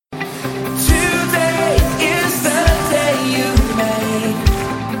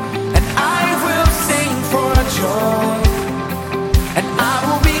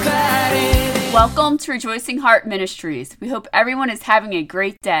Welcome to Rejoicing Heart Ministries. We hope everyone is having a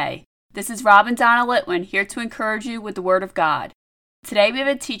great day. This is Robin Donna Litwin here to encourage you with the Word of God. Today we have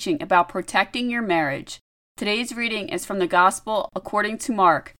a teaching about protecting your marriage. Today's reading is from the Gospel according to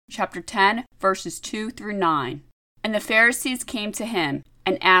Mark, chapter 10, verses 2 through 9. And the Pharisees came to him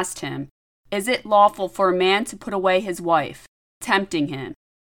and asked him, "Is it lawful for a man to put away his wife?" tempting him.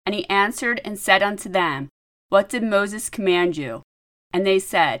 And he answered and said unto them, "What did Moses command you?" And they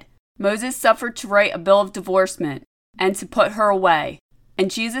said, "Moses suffered to write a bill of divorcement, and to put her away."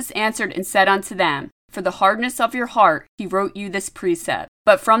 And Jesus answered and said unto them, "For the hardness of your heart he wrote you this precept.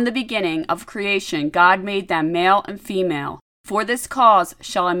 But from the beginning of creation God made them male and female. For this cause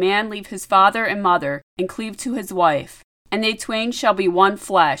shall a man leave his father and mother, and cleave to his wife, and they twain shall be one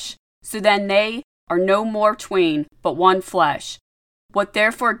flesh. So then they are no more twain, but one flesh. What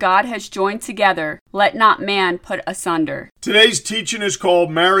therefore God has joined together, let not man put asunder." Today's teaching is called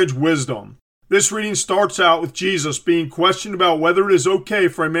Marriage Wisdom. This reading starts out with Jesus being questioned about whether it is okay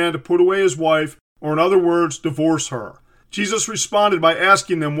for a man to put away his wife, or in other words, divorce her. Jesus responded by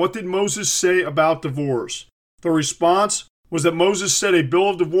asking them, what did Moses say about divorce? The response was that Moses said a bill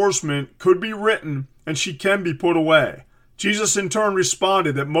of divorcement could be written and she can be put away. Jesus in turn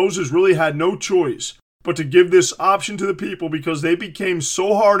responded that Moses really had no choice but to give this option to the people because they became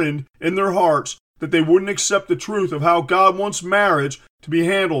so hardened in their hearts that they wouldn't accept the truth of how God wants marriage to be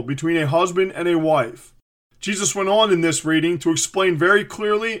handled between a husband and a wife. Jesus went on in this reading to explain very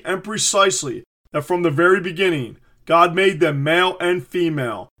clearly and precisely that from the very beginning, God made them male and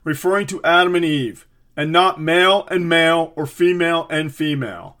female, referring to Adam and Eve, and not male and male or female and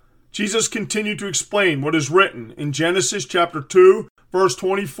female. Jesus continued to explain what is written in Genesis chapter 2, verse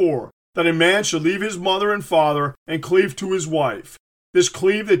 24, that a man should leave his mother and father and cleave to his wife. This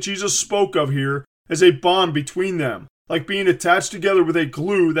cleave that Jesus spoke of here is a bond between them, like being attached together with a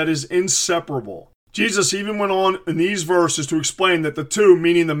glue that is inseparable. Jesus even went on in these verses to explain that the two,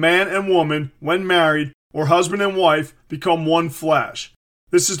 meaning the man and woman, when married, or husband and wife, become one flesh.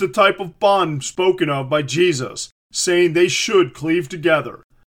 This is the type of bond spoken of by Jesus, saying they should cleave together.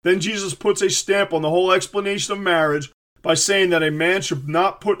 Then Jesus puts a stamp on the whole explanation of marriage by saying that a man should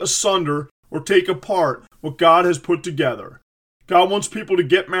not put asunder or take apart what God has put together. God wants people to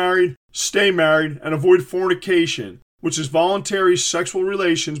get married, stay married, and avoid fornication, which is voluntary sexual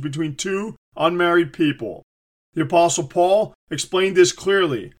relations between two unmarried people. The Apostle Paul explained this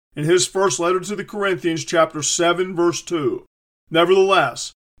clearly in his first letter to the Corinthians, chapter 7, verse 2.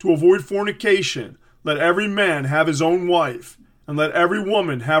 Nevertheless, to avoid fornication, let every man have his own wife, and let every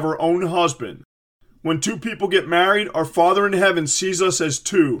woman have her own husband. When two people get married, our Father in heaven sees us as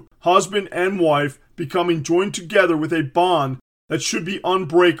two, husband and wife, becoming joined together with a bond that should be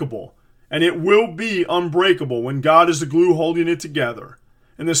unbreakable. And it will be unbreakable when God is the glue holding it together.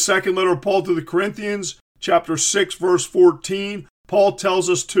 In the second letter of Paul to the Corinthians, chapter 6, verse 14, Paul tells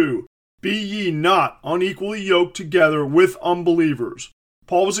us to, "Be ye not unequally yoked together with unbelievers."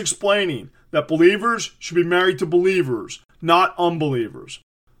 Paul was explaining that believers should be married to believers, not unbelievers.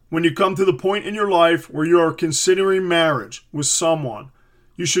 When you come to the point in your life where you are considering marriage with someone,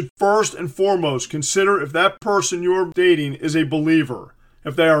 you should first and foremost consider if that person you are dating is a believer.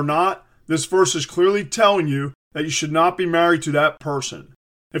 If they are not, this verse is clearly telling you that you should not be married to that person.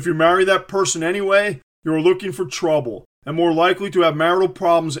 If you marry that person anyway, you are looking for trouble and more likely to have marital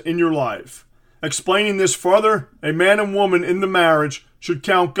problems in your life. Explaining this further, a man and woman in the marriage should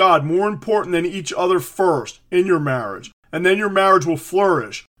count God more important than each other first in your marriage, and then your marriage will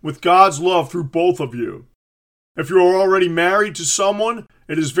flourish with God's love through both of you. If you are already married to someone,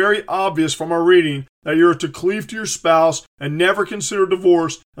 it is very obvious from our reading that you are to cleave to your spouse and never consider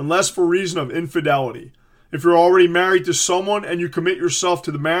divorce unless for reason of infidelity. If you're already married to someone and you commit yourself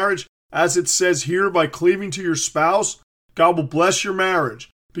to the marriage, as it says here, by cleaving to your spouse, God will bless your marriage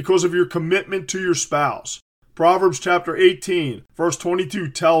because of your commitment to your spouse. Proverbs chapter 18, verse 22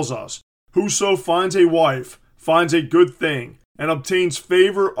 tells us, "Whoso finds a wife finds a good thing and obtains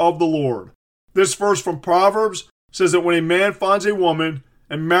favor of the Lord." This verse from Proverbs says that when a man finds a woman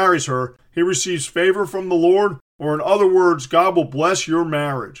and marries her, he receives favor from the Lord, or in other words, God will bless your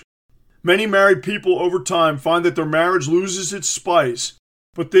marriage. Many married people over time find that their marriage loses its spice,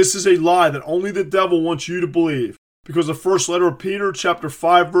 but this is a lie that only the devil wants you to believe, because the first letter of Peter chapter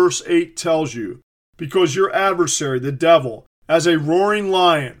 5 verse 8 tells you, "Because your adversary, the devil, as a roaring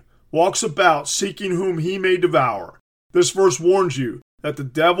lion, walks about seeking whom he may devour." This verse warns you that the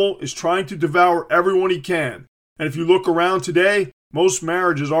devil is trying to devour everyone he can, and if you look around today, most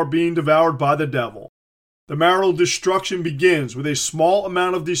marriages are being devoured by the devil. The marital destruction begins with a small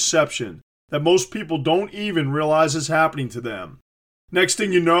amount of deception that most people don't even realize is happening to them. Next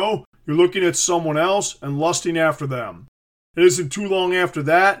thing you know, you're looking at someone else and lusting after them. It isn't too long after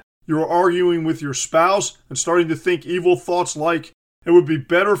that, you're arguing with your spouse and starting to think evil thoughts like, it would be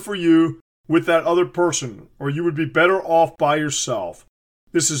better for you with that other person, or you would be better off by yourself.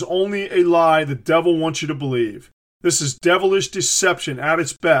 This is only a lie the devil wants you to believe. This is devilish deception at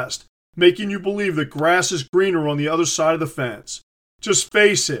its best, making you believe the grass is greener on the other side of the fence. Just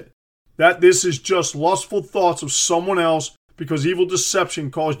face it, that this is just lustful thoughts of someone else because evil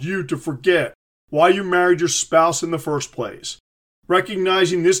deception caused you to forget why you married your spouse in the first place.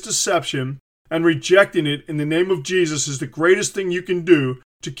 Recognizing this deception and rejecting it in the name of Jesus is the greatest thing you can do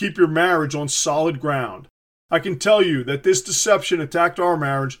to keep your marriage on solid ground. I can tell you that this deception attacked our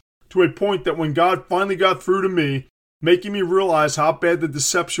marriage to a point that when God finally got through to me, making me realize how bad the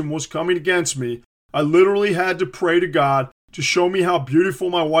deception was coming against me, I literally had to pray to God to show me how beautiful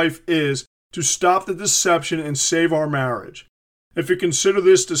my wife is to stop the deception and save our marriage. If you consider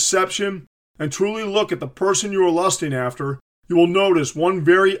this deception and truly look at the person you are lusting after, you will notice one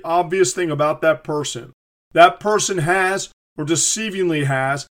very obvious thing about that person. That person has, or deceivingly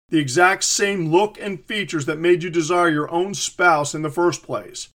has, the exact same look and features that made you desire your own spouse in the first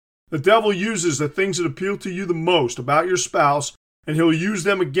place. The devil uses the things that appeal to you the most about your spouse, and he'll use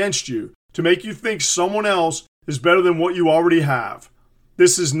them against you to make you think someone else is better than what you already have.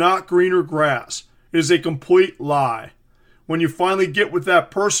 This is not greener grass. It is a complete lie. When you finally get with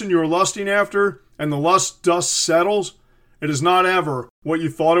that person you are lusting after, and the lust dust settles, it is not ever what you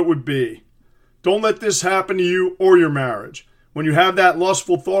thought it would be. Don't let this happen to you or your marriage. When you have that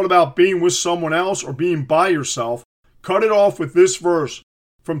lustful thought about being with someone else or being by yourself, cut it off with this verse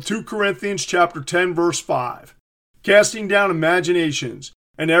from 2 Corinthians chapter 10, verse 5. Casting down imaginations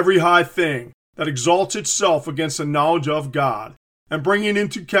and every high thing that exalts itself against the knowledge of God, and bringing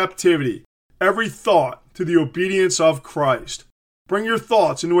into captivity every thought to the obedience of Christ. Bring your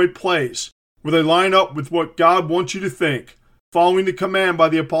thoughts into a place where they line up with what God wants you to think, following the command by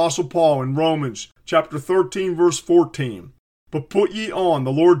the Apostle Paul in Romans chapter 13, verse 14. But put ye on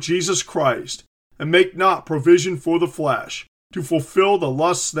the Lord Jesus Christ, and make not provision for the flesh, to fulfill the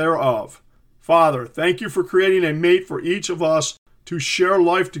lusts thereof. Father, thank you for creating a mate for each of us to share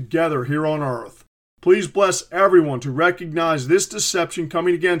life together here on earth. Please bless everyone to recognize this deception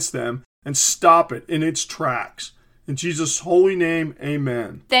coming against them and stop it in its tracks. In Jesus' holy name,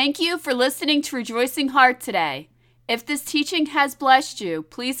 amen. Thank you for listening to Rejoicing Heart today. If this teaching has blessed you,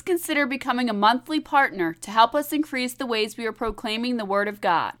 please consider becoming a monthly partner to help us increase the ways we are proclaiming the Word of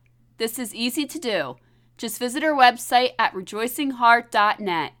God. This is easy to do. Just visit our website at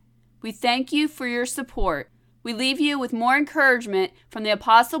rejoicingheart.net. We thank you for your support. We leave you with more encouragement from the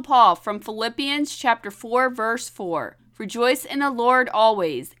Apostle Paul from Philippians chapter 4, verse 4. Rejoice in the Lord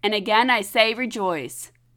always, and again I say rejoice.